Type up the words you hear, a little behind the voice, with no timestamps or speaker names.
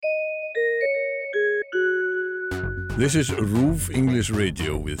This is RÚV English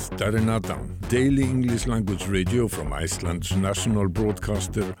Radio with Darren Adam, daily English language radio from Iceland's national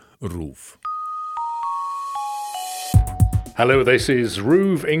broadcaster, RÚV. Hello, this is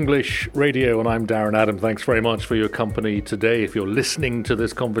RÚV English Radio and I'm Darren Adam. Thanks very much for your company today. If you're listening to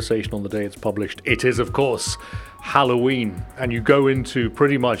this conversation on the day it's published, it is, of course, Halloween. And you go into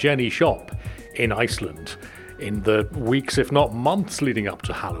pretty much any shop in Iceland in the weeks, if not months, leading up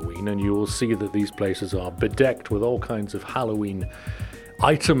to Halloween, and you will see that these places are bedecked with all kinds of Halloween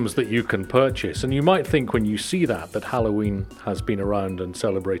items that you can purchase. And you might think when you see that Halloween has been around and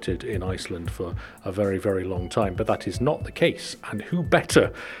celebrated in Iceland for a very, very long time, but that is not the case. And who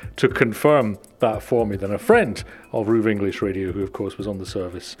better to confirm that for me than a friend of RÚV English Radio, who of course was on the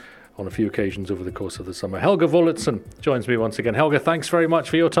service on a few occasions over the course of the summer. Helga Wollitson joins me once again. Helga, thanks very much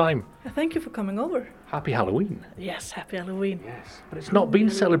for your time. Thank you for coming over. Happy Halloween. Yes, happy Halloween. Yes, but it's not been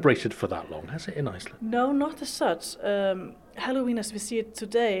celebrated for that long, has it, in Iceland? No, not as such. Halloween as we see it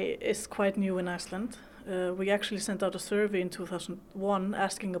today is quite new in Iceland. We actually sent out a survey in 2001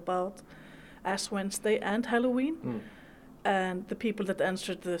 asking about Ash Wednesday and Halloween. And the people that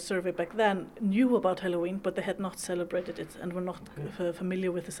answered the survey back then knew about Halloween, but they had not celebrated it and were not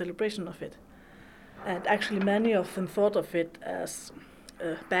familiar with the celebration of it. And actually many of them thought of it as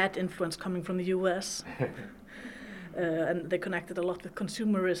a bad influence coming from the US. And they connected a lot with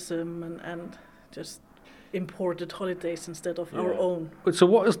consumerism and just imported holidays instead of our own. So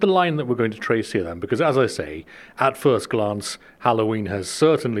what is the line that we're going to trace here then? Because as I say, at first glance, Halloween has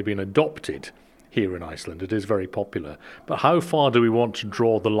certainly been adopted here in Iceland. It is very popular. But how far do we want to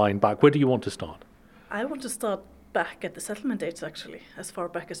draw the line back? Where do you want to start? I want to start back at the settlement dates, actually, as far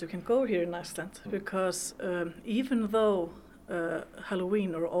back as you can go here in Iceland, because even though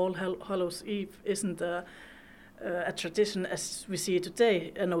Halloween or All Hallows Eve isn't a tradition as we see it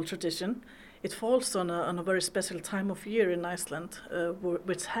today, an old tradition, it falls on a very special time of year in Iceland,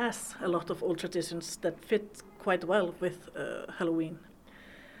 which has a lot of old traditions that fit quite well with Halloween.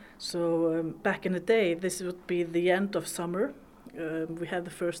 So back in the day, this would be the end of summer. We had the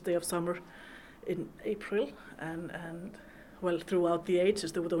first day of summer in April, and well, throughout the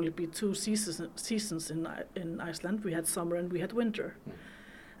ages, there would only be two seasons in Iceland. We had summer and we had winter.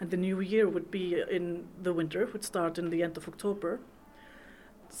 And the new year would be in the winter, would start in the end of October.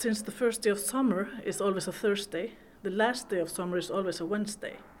 Since the first day of summer is always a Thursday, the last day of summer is always a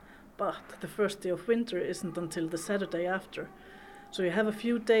Wednesday. But the first day of winter isn't until the Saturday after. So you have a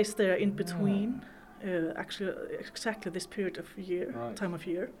few days there in between, actually exactly this period of year, time of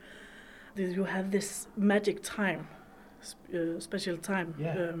year. You have this magic time, special time.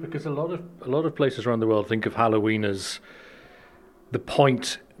 Yeah, because a lot of places around the world think of Halloween as the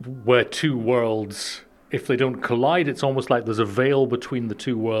point where two worlds, if they don't collide, it's almost like there's a veil between the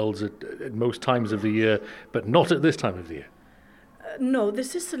two worlds at most times of the year, but not at this time of the year. No,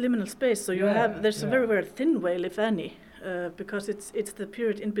 this is a liminal space, so there's a very, very thin veil, if any. Because it's the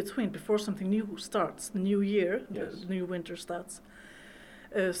period in between, before something new starts, the new year, the new winter starts.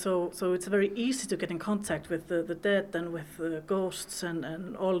 So it's very easy to get in contact with the dead and with ghosts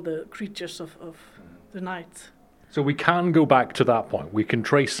and all the creatures of the night. So we can go back to that point. We can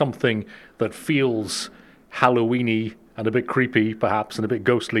trace something that feels Halloween-y and a bit creepy, perhaps, and a bit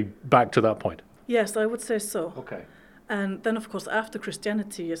ghostly back to that point. Yes, I would say so. Okay. And then, of course, after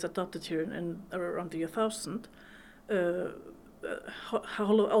Christianity is adopted here in around the year 1000,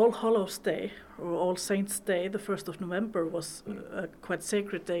 All Hallows Day or All Saints Day, the 1st of November, was a quite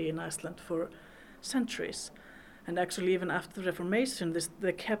sacred day in Iceland for centuries. And actually, even after the Reformation,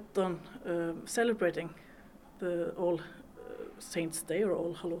 they kept on celebrating the All Saints Day or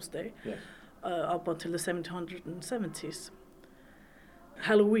All Hallows Day up until the 1770s.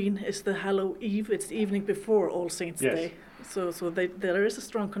 Halloween is the Hallow Eve, it's the evening before All Saints Day. So there is a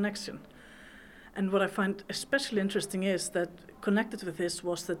strong connection. And what I find especially interesting is that connected with this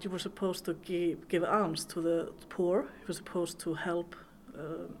was that you were supposed to give alms to the poor. You were supposed to help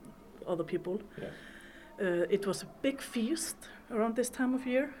other people. It was a big feast around this time of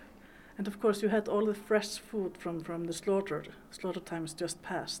year. And of course you had all the fresh food from the slaughter. Slaughter time is just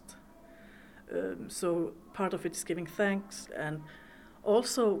past. So part of it is giving thanks. And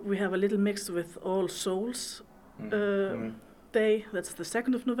also we have a little mix with All Souls Day. That's the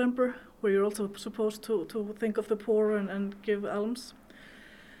 2nd of November, where you're also supposed to think of the poor and give alms.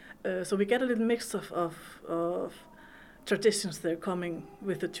 So we get a little mix of traditions there coming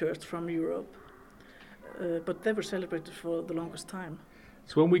with the church from Europe. But they were celebrated for the longest time.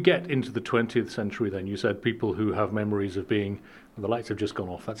 So when we get into the 20th century then, you said people who have memories of being, well, the lights have just gone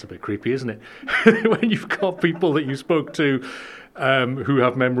off, that's a bit creepy, isn't it? When you've got people that you spoke to who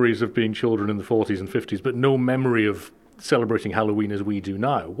have memories of being children in the 40s and 50s, but no memory of celebrating Halloween as we do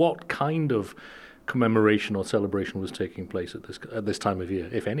now. What kind of commemoration or celebration was taking place at this time of year,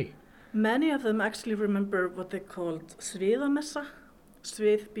 if any? Many of them actually remember what they called sviðamessa.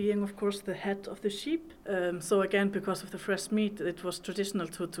 Svið being, of course, the head of the sheep. So again, because of the fresh meat, it was traditional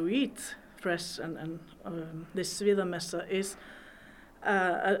to eat fresh, and this sviðamessa is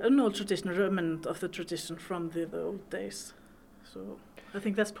an old traditional remnant of the tradition from the old days. So I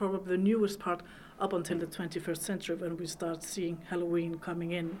think that's probably the newest part up until the 21st century, when we start seeing Halloween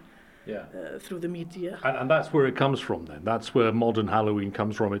coming in through the media. And that's where it comes from then? That's where modern Halloween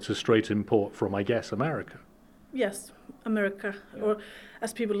comes from? It's a straight import from, I guess, America? Yes, America, or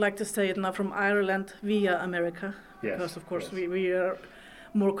as people like to say it now, from Ireland via America, because of course we are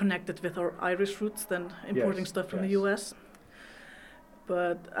more connected with our Irish roots than importing stuff from the US.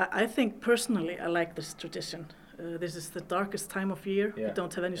 But I think personally I like this tradition. This is the darkest time of year. We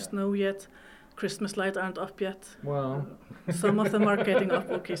don't have any snow yet. Christmas lights aren't up yet. Well, some of them are getting up,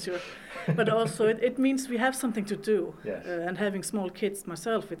 okay, sure. But also it means we have something to do. And having small kids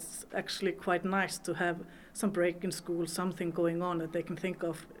myself, it's actually quite nice to have some break in school, something going on that they can think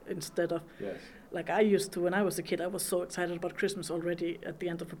of, instead of, like I used to when I was a kid. I was so excited about Christmas already at the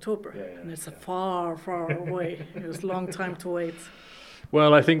end of October. And it's far, far away. It was a long time to wait.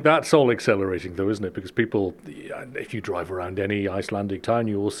 Well, I think that's all accelerating, though, isn't it? Because people, if you drive around any Icelandic town,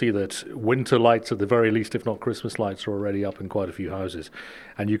 you will see that winter lights, at the very least, if not Christmas lights, are already up in quite a few houses.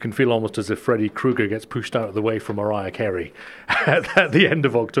 And you can feel almost as if Freddy Krueger gets pushed out of the way from Mariah Carey at the end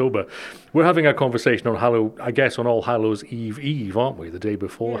of October. We're having a conversation on on All Hallows Eve, aren't we? The day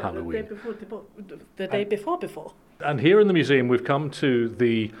before Halloween. The day before. And here in the museum, we've come to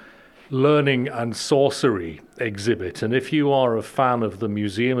the Learning and Sorcery exhibit, and if you are a fan of the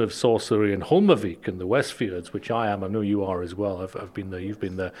Museum of Sorcery in Holmavik in the Westfjords, which I am, I know you are as well, I've been there, you've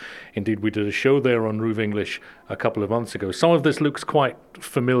been there. Indeed, we did a show there on RÚV English a couple of months ago. Some of this looks quite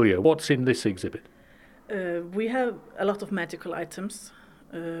familiar. What's in this exhibit? We have a lot of magical items.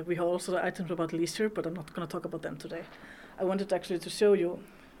 We have also items about leisure, but I'm not going to talk about them today. I wanted actually to show you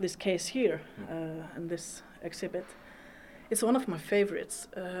this case here and this exhibit. It's one of my favorites,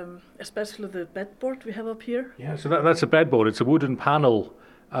 especially the bedboard we have up here. Yeah, so that's a bedboard. It's a wooden panel,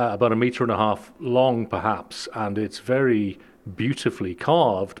 about 1.5 meters long, perhaps, and it's very beautifully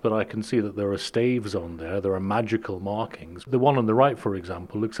carved, but I can see that there are staves on there. There are magical markings. The one on the right, for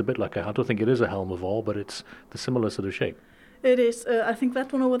example, looks a bit like I don't think it is a helm of all, but it's the similar sort of shape. It is. I think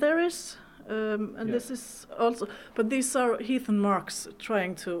that one over there is. This is also, but these are heathen marks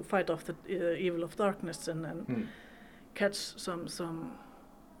trying to fight off the evil of darkness and catch some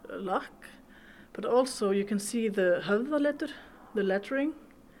luck. But also you can see the höfðaletur, the lettering.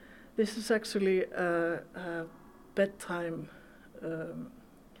 This is actually a bedtime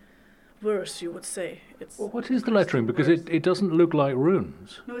verse, you would say. What is the lettering? Because it doesn't look like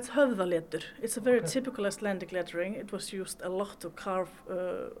runes. No, it's höfðaletur. It's a very typical Icelandic lettering. It was used a lot to carve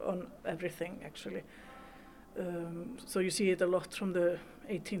on everything, actually. So you see it a lot from the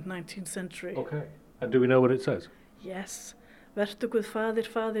 18th, 19th century. Okay. And do we know what it says? Yes. Vertu Guð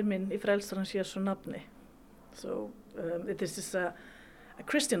faðir minn í frelsarans Jesú nafni. So this is a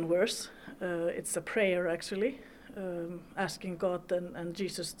Christian verse. It's a prayer, actually, asking God and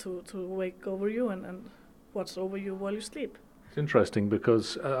Jesus to wake over you and watch over you while you sleep. It's interesting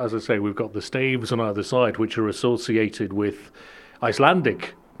because, as I say, we've got the staves on either side, which are associated with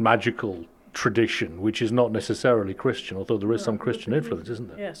Icelandic magical tradition, which is not necessarily Christian, although there is some Christian influence, isn't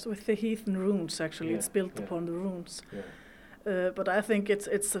there? Yes, with the heathen runes, actually. It's built upon the runes. But I think it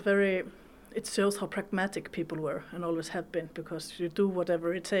shows how pragmatic people were and always have been, because you do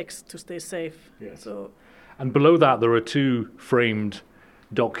whatever it takes to stay safe. Yes. So, and below that there are two framed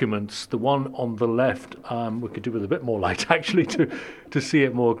documents. The one on the left, we could do with a bit more light actually to see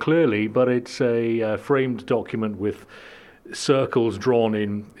it more clearly, but it's a framed document with circles drawn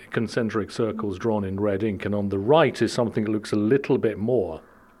in, concentric circles drawn in red ink, and on the right is something that looks a little bit more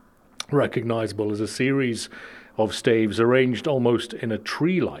recognizable as a series of staves arranged almost in a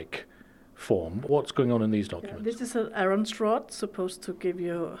tree-like form. What's going on in these documents? This is an Aaron's rod, supposed to give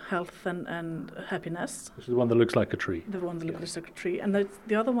you health and happiness. This is the one that looks like a tree. The one that looks like a tree. And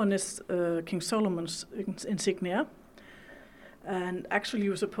the other one is King Solomon's insignia. And actually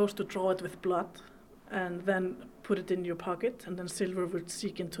you're supposed to draw it with blood and then put it in your pocket, and then silver would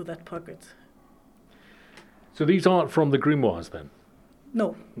seek into that pocket. So these aren't from the grimoires then?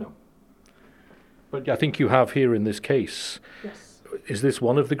 No. But I think you have here in this case. Yes. Is this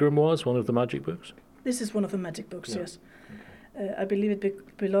one of the grimoires, one of the magic books? This is one of the magic books, yes. I believe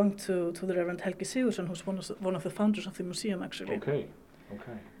it belonged to the Reverend Helgi Sigurðsson, who's one of the founders of the museum, actually. Okay.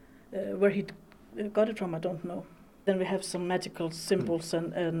 Where he got it from, I don't know. Then we have some magical symbols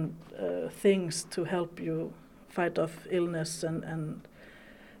and things to help you fight off illness and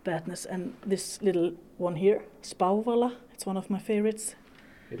badness. And this little one here, Spávala, it's one of my favorites.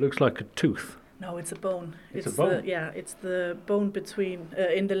 It looks like a tooth. No, it's a bone. It's a bone? It's the bone between,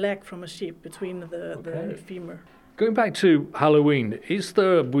 in the leg from a sheep, between the femur. Going back to Halloween, is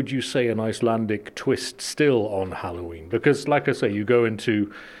there, would you say, an Icelandic twist still on Halloween? Because, like I say, you go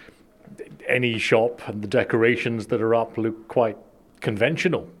into any shop and the decorations that are up look quite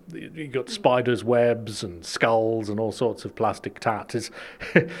conventional. You've got spiders' webs and skulls and all sorts of plastic tat.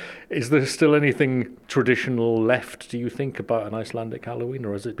 Is there still anything traditional left, do you think, about an Icelandic Halloween,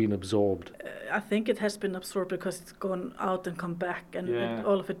 or has it been absorbed? I think it has been absorbed because it's gone out and come back, and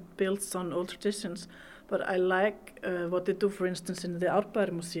all of it builds on old traditions. But I like what they do, for instance, in the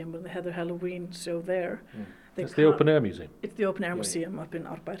Árbæjar Museum, where they had their Halloween show there. It's the open air museum. It's the open air museum up in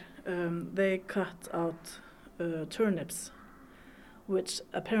Árbæjar. They cut out turnips, which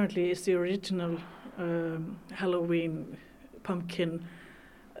apparently is the original Halloween pumpkin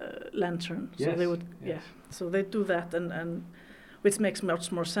lantern. Yes, so they would, So they do that, and which makes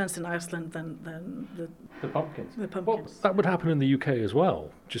much more sense in Iceland than the pumpkins. The pumpkins. Well, that would happen in the UK as well,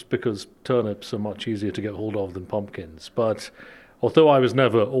 just because turnips are much easier to get hold of than pumpkins. But although I was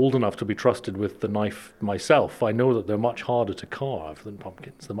never old enough to be trusted with the knife myself, I know that they're much harder to carve than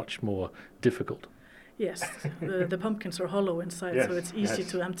pumpkins. They're much more difficult. Yes, the pumpkins are hollow inside, so it's easy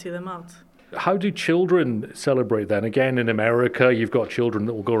to empty them out. How do children celebrate then? Again, in America, you've got children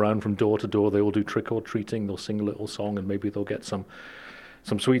that will go around from door to door. They will do trick-or-treating. They'll sing a little song, and maybe they'll get some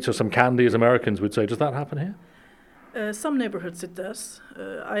sweets or some candy, as Americans would say. Does that happen here? Some neighborhoods it does.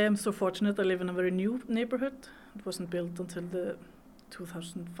 I am so fortunate. I live in a very new neighborhood. It wasn't built until the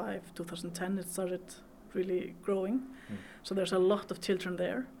 2005, 2010. It started really growing. So there's a lot of children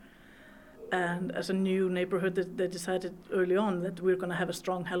there. And as a new neighborhood, they decided early on that we're going to have a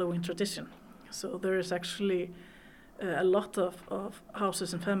strong Halloween tradition. So there is actually a lot of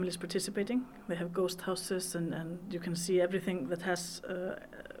houses and families participating. They have ghost houses, and you can see everything that has...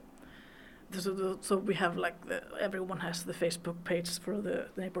 So we have everyone has the Facebook page for the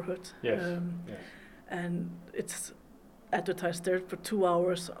neighborhood. Yes. And it's advertised there for 2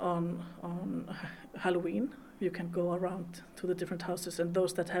 hours on Halloween. You can go around to the different houses, and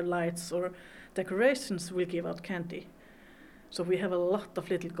those that have lights or decorations will give out candy. So we have a lot of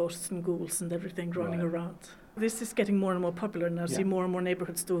little ghosts and ghouls and everything running around. This is getting more and more popular, and I see more and more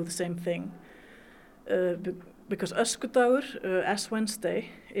neighborhoods do the same thing. Because Öskudagur, Ash Wednesday,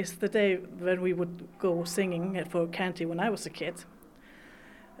 is the day when we would go singing for candy when I was a kid.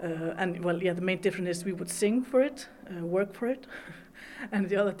 The main difference is we would sing for it, work for it. And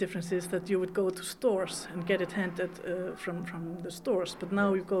the other difference is that you would go to stores and get it handed from the stores. But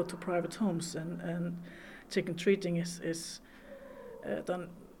now you go to private homes, and trick-and-treating is done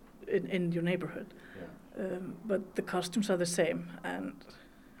in your neighborhood. But the costumes are the same. And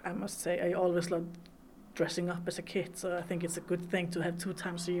I must say, I always loved dressing up as a kid. So I think it's a good thing to have 2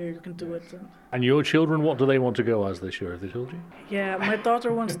 times a year you can do it. And your children, what do they want to go as this year? Have they told you? Yeah, my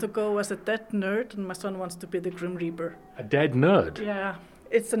daughter wants to go as a dead nerd, and my son wants to be the Grim Reaper. A dead nerd? Yeah,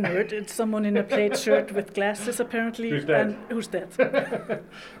 it's a nerd. It's someone in a plaid shirt with glasses, apparently. Who's dead? And who's dead?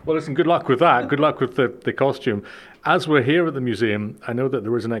 Well, listen, good luck with that. Good luck with the costume. As we're here at the museum, I know that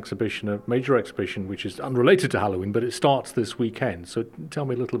there is an exhibition, a major exhibition, which is unrelated to Halloween, but it starts this weekend. So tell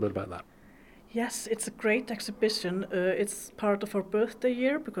me a little bit about that. Yes, it's a great exhibition. It's part of our birthday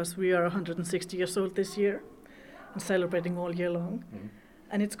year, because we are 160 years old this year and celebrating all year long.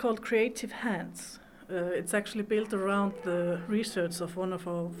 And it's called Creative Hands. It's actually built around the research of one of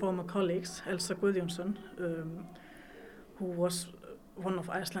our former colleagues, Elsa Guðjónsson, who was one of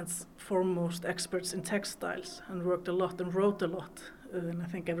Iceland's foremost experts in textiles and worked a lot and wrote a lot. And I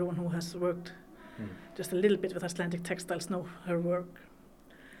think everyone who has worked just a little bit with Icelandic textiles know her work.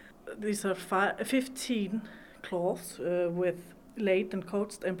 These are 15 cloths with laid and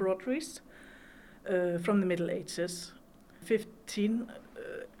coached embroideries from the Middle Ages. 15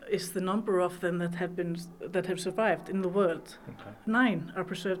 is the number of them that have survived in the world. 9 are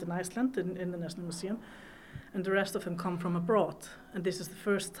preserved in Iceland in the National Museum, and the rest of them come from abroad. And this is the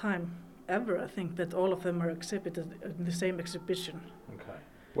first time ever, I think, that all of them are exhibited in the same exhibition.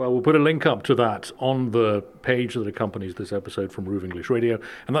 Well, we'll put a link up to that on the page that accompanies this episode from RÚV English Radio,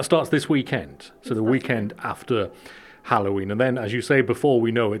 and that starts this weekend, so the weekend after Halloween. And then, as you say, before we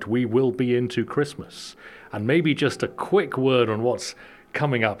know it, we will be into Christmas. And maybe just a quick word on what's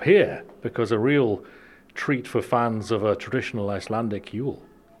coming up here, because a real treat for fans of a traditional Icelandic Yule?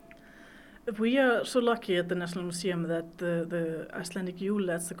 We are so lucky at the National Museum that the Icelandic Yule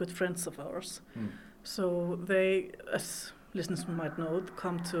lads are good friends of ours. So they, as listeners might know,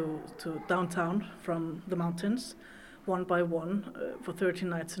 come to downtown from the mountains one by one for 30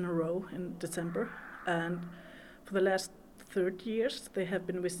 nights in a row in December. And for the last 30 years, they have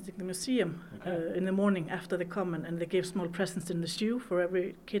been visiting the museum in the morning after they come, and they give small presents in the shoe for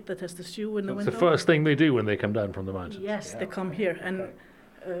every kid that has the shoe in the window. It's the first thing they do when they come down from the mountains. Yes, they come here, and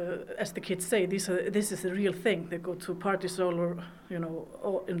as the kids say, this is a real thing. They go to parties all over,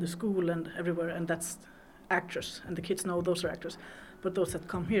 all in the school and everywhere, and that's actors, and the kids know those are actors. But those that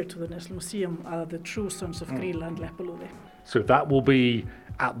come here to the National Museum are the true sons of Grýla and Leppalúði. So that will be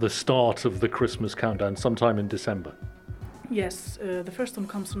at the start of the Christmas countdown, sometime in December. Yes, the first one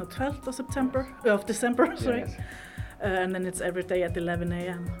comes on the 12th of December, sorry. Yes. And then it's every day at 11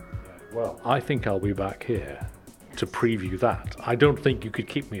 a.m. Well, I think I'll be back here to preview that. I don't think you could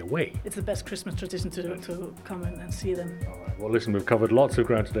keep me away. It's the best Christmas tradition to come in and see them. All right. Well, listen, we've covered lots of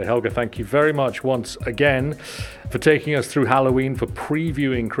ground today. Helga, thank you very much once again for taking us through Halloween, for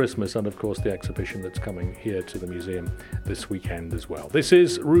previewing Christmas, and of course the exhibition that's coming here to the museum this weekend as well. This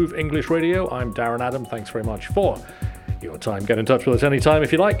is RÚV English Radio. I'm Darren Adam. Thanks very much for your time. Get in touch with us anytime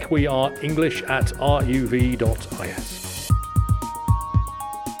if you like. We are english@ruv.is.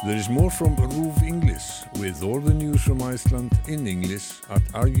 There is more from RÚV English with all the news from Iceland in English at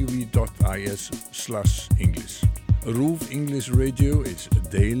ruv.is/English. RÚV English Radio is a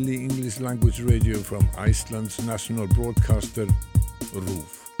daily English language radio from Iceland's national broadcaster,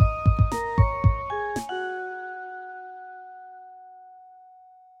 RÚV.